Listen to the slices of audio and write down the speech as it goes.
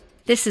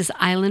This is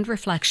Island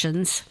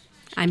Reflections.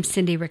 I'm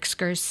Cindy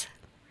Rickskers.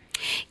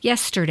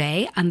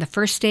 Yesterday, on the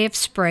first day of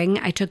spring,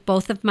 I took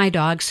both of my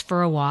dogs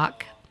for a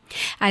walk.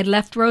 I'd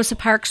left Rosa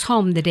Parks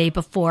home the day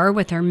before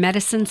with her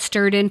medicine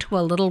stirred into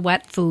a little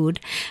wet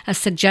food, a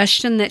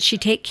suggestion that she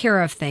take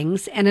care of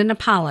things, and an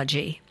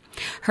apology.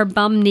 Her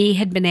bum knee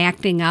had been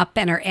acting up,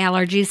 and her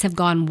allergies have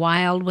gone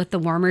wild with the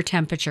warmer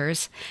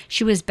temperatures.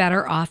 She was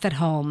better off at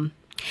home.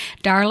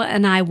 Darla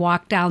and I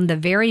walked down the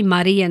very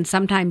muddy and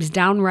sometimes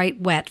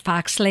downright wet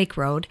Fox Lake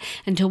Road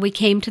until we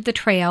came to the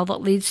trail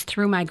that leads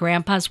through my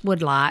grandpa's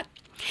woodlot.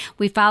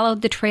 We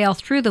followed the trail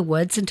through the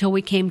woods until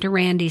we came to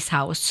Randy's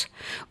house.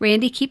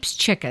 Randy keeps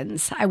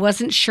chickens. I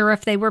wasn't sure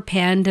if they were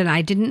penned, and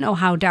I didn't know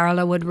how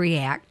Darla would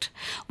react.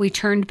 We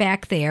turned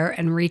back there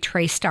and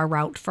retraced our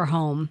route for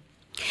home.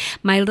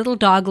 My little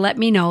dog let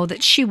me know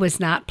that she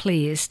was not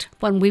pleased.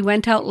 When we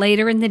went out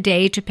later in the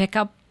day to pick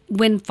up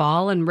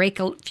windfall and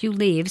rake a few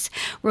leaves,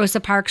 Rosa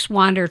Parks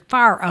wandered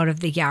far out of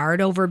the yard,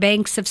 over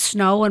banks of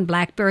snow and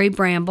blackberry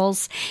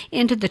brambles,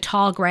 into the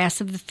tall grass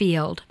of the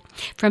field.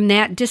 From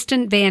that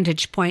distant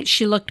vantage point,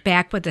 she looked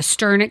back with a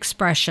stern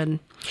expression.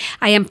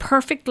 "I am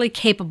perfectly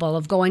capable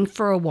of going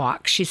for a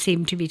walk," she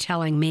seemed to be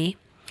telling me.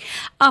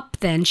 Up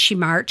then she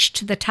marched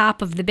to the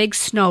top of the big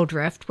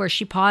snowdrift, where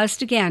she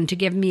paused again to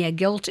give me a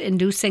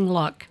guilt-inducing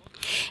look.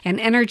 An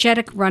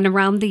energetic run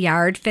around the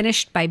yard,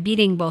 finished by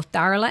beating both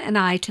Darla and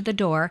I to the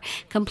door,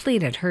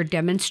 completed her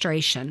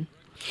demonstration.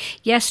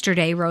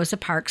 Yesterday, Rosa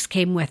Parks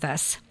came with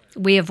us.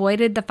 We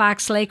avoided the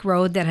Fox Lake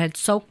Road that had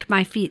soaked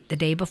my feet the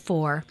day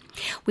before.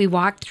 We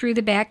walked through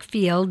the back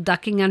field,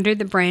 ducking under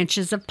the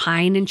branches of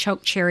pine and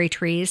choke cherry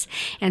trees,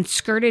 and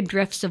skirted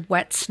drifts of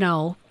wet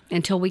snow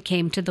until we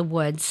came to the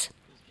woods.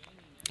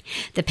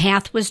 The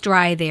path was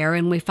dry there,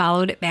 and we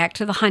followed it back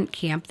to the hunt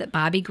camp that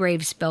Bobby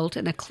Graves built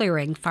in a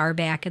clearing far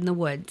back in the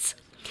woods.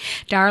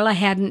 Darla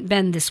hadn't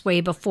been this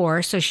way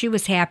before, so she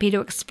was happy to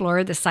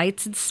explore the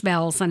sights and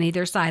smells on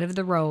either side of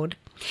the road.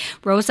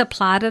 Rosa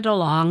plodded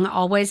along,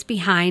 always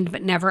behind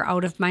but never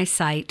out of my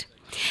sight.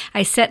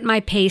 I set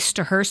my pace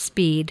to her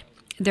speed.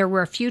 There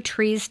were a few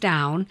trees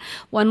down.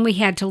 One we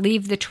had to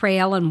leave the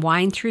trail and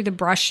wind through the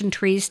brush and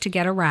trees to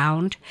get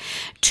around.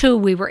 Two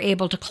we were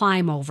able to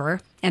climb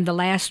over, and the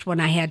last one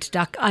I had to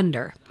duck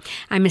under.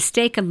 I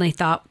mistakenly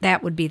thought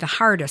that would be the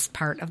hardest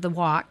part of the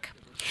walk.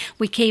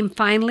 We came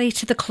finally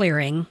to the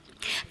clearing.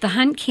 The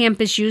hunt camp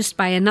is used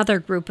by another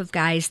group of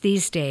guys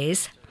these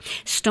days.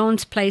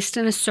 Stones placed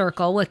in a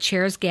circle with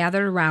chairs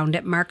gathered around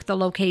it mark the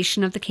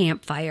location of the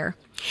campfire.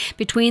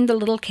 Between the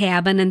little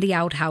cabin and the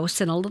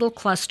outhouse, in a little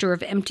cluster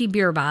of empty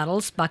beer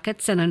bottles,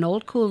 buckets, and an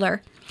old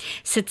cooler,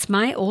 sits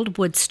my old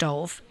wood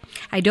stove.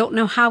 I don't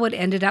know how it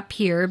ended up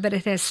here, but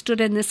it has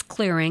stood in this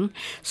clearing,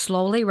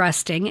 slowly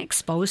rusting,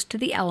 exposed to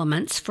the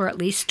elements, for at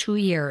least 2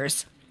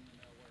 years.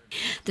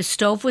 The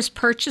stove was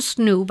purchased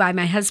new by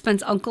my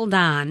husband's Uncle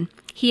Don.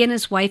 He and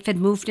his wife had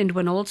moved into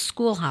an old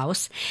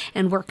schoolhouse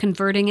and were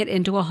converting it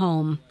into a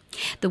home.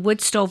 The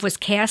wood stove was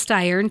cast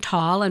iron,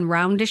 tall and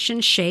roundish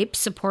in shape,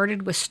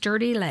 supported with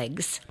sturdy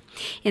legs.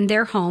 In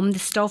their home, the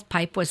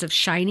stovepipe was of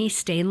shiny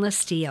stainless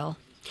steel.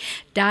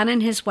 Don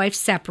and his wife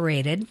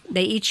separated.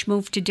 They each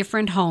moved to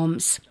different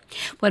homes.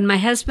 When my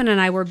husband and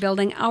I were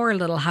building our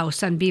little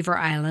house on Beaver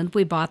Island,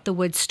 we bought the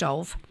wood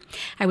stove.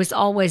 I was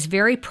always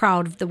very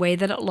proud of the way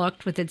that it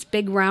looked, with its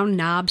big round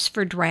knobs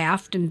for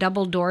draft and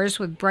double doors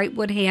with bright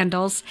wood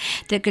handles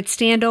that could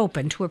stand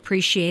open to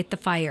appreciate the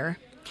fire.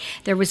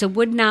 There was a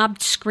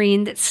wood-knobbed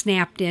screen that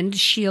snapped in to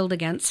shield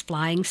against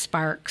flying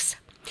sparks.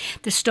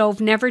 The stove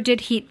never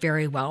did heat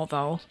very well,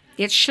 though.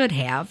 It should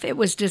have. It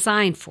was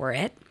designed for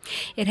it.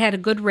 It had a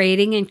good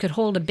rating and could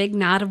hold a big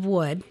knot of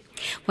wood.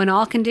 When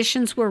all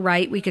conditions were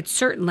right, we could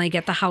certainly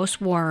get the house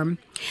warm.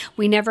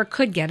 We never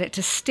could get it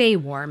to stay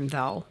warm,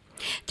 though.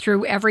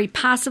 Through every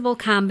possible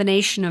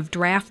combination of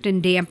draft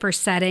and damper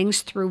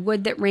settings, through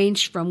wood that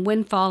ranged from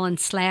windfall and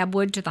slab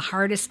wood to the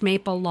hardest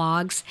maple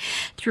logs,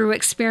 through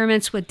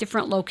experiments with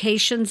different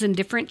locations and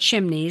different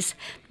chimneys,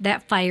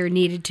 that fire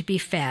needed to be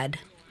fed.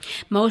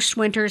 Most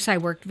winters I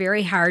worked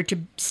very hard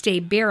to stay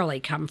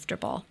barely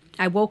comfortable.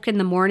 I woke in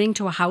the morning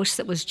to a house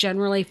that was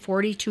generally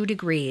 42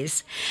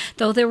 degrees,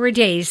 though there were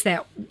days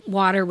that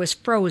water was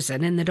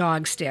frozen in the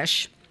dog's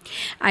dish.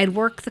 I'd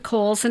work the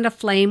coals into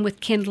flame with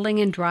kindling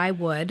and dry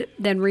wood,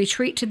 then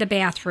retreat to the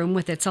bathroom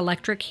with its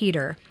electric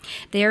heater.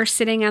 There,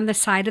 sitting on the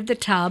side of the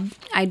tub,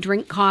 I'd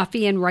drink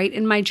coffee and write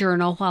in my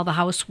journal while the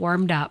house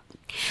warmed up.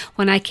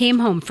 When I came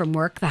home from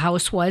work, the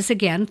house was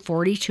again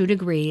 42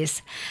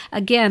 degrees.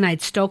 Again,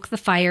 I'd stoke the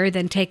fire,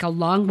 then take a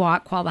long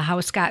walk while the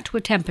house got to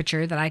a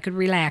temperature that I could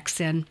relax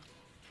in.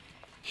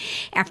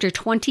 After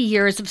 20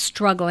 years of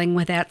struggling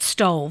with that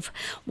stove,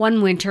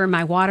 one winter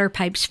my water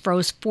pipes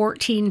froze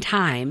 14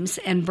 times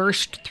and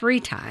burst 3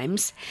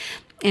 times,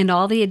 and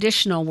all the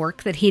additional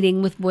work that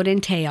heating with wood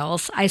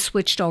entails, I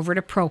switched over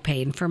to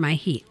propane for my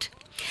heat.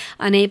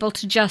 Unable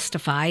to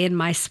justify in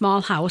my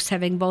small house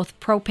having both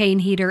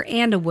propane heater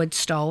and a wood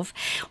stove,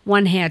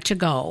 one had to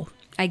go.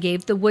 I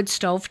gave the wood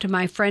stove to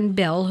my friend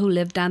Bill, who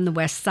lived on the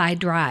West Side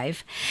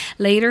Drive.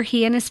 Later,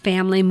 he and his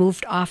family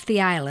moved off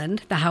the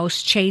island. The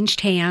house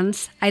changed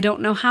hands. I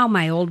don't know how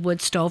my old wood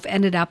stove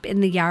ended up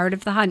in the yard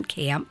of the hunt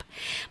camp,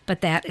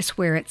 but that is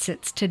where it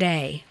sits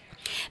today.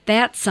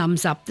 That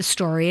sums up the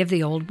story of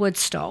the old wood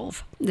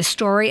stove. The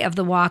story of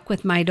the walk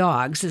with my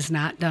dogs is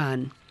not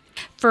done.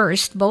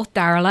 First, both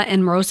Darla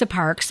and Rosa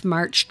Parks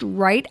marched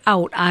right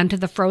out onto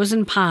the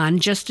frozen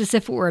pond just as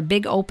if it were a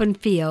big open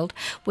field,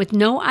 with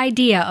no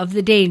idea of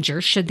the danger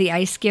should the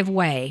ice give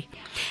way.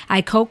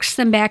 I coaxed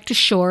them back to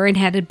shore and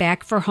headed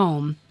back for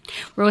home.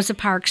 Rosa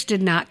Parks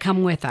did not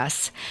come with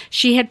us.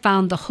 She had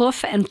found the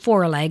hoof and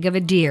foreleg of a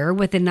deer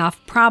with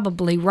enough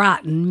probably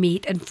rotten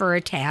meat and fur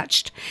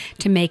attached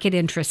to make it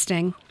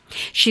interesting.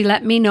 She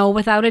let me know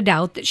without a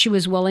doubt that she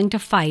was willing to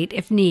fight,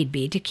 if need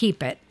be, to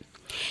keep it.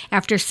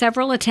 After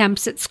several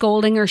attempts at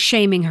scolding or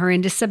shaming her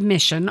into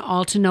submission,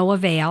 all to no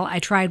avail, I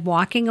tried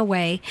walking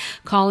away,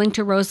 calling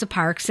to Rosa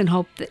Parks in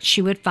hope that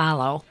she would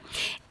follow,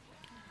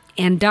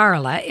 and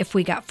Darla if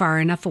we got far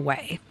enough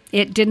away.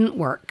 It didn't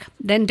work.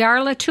 Then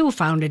Darla, too,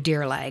 found a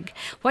deer leg.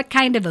 What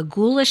kind of a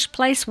ghoulish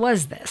place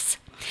was this?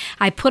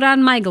 I put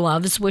on my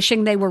gloves,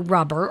 wishing they were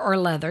rubber or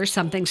leather,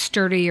 something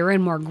sturdier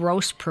and more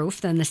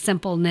gross-proof than the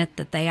simple knit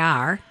that they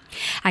are.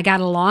 I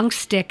got a long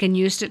stick and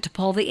used it to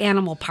pull the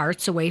animal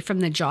parts away from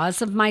the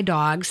jaws of my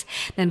dogs,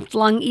 then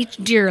flung each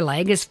deer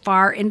leg as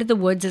far into the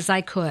woods as I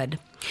could.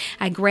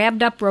 I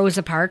grabbed up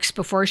Rosa Parks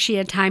before she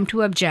had time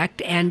to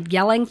object and,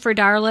 yelling for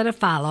Darla to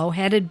follow,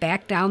 headed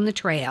back down the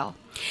trail.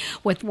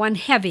 With one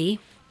heavy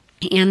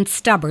and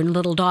stubborn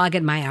little dog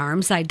in my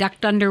arms, I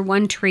ducked under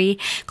one tree,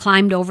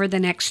 climbed over the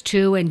next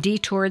two, and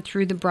detoured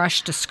through the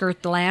brush to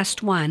skirt the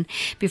last one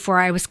before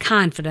I was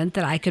confident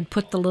that I could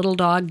put the little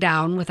dog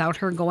down without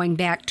her going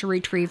back to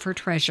retrieve her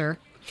treasure.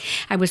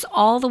 I was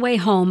all the way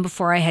home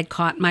before I had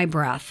caught my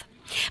breath.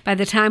 By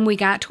the time we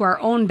got to our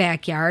own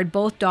backyard,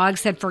 both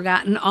dogs had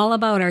forgotten all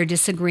about our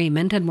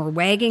disagreement and were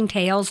wagging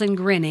tails and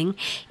grinning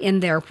in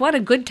their "what a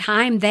good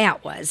time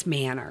that was"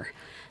 manner.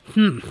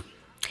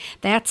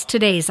 That's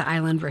today's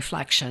Island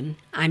Reflection.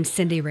 I'm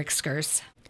Cindy Rickskers.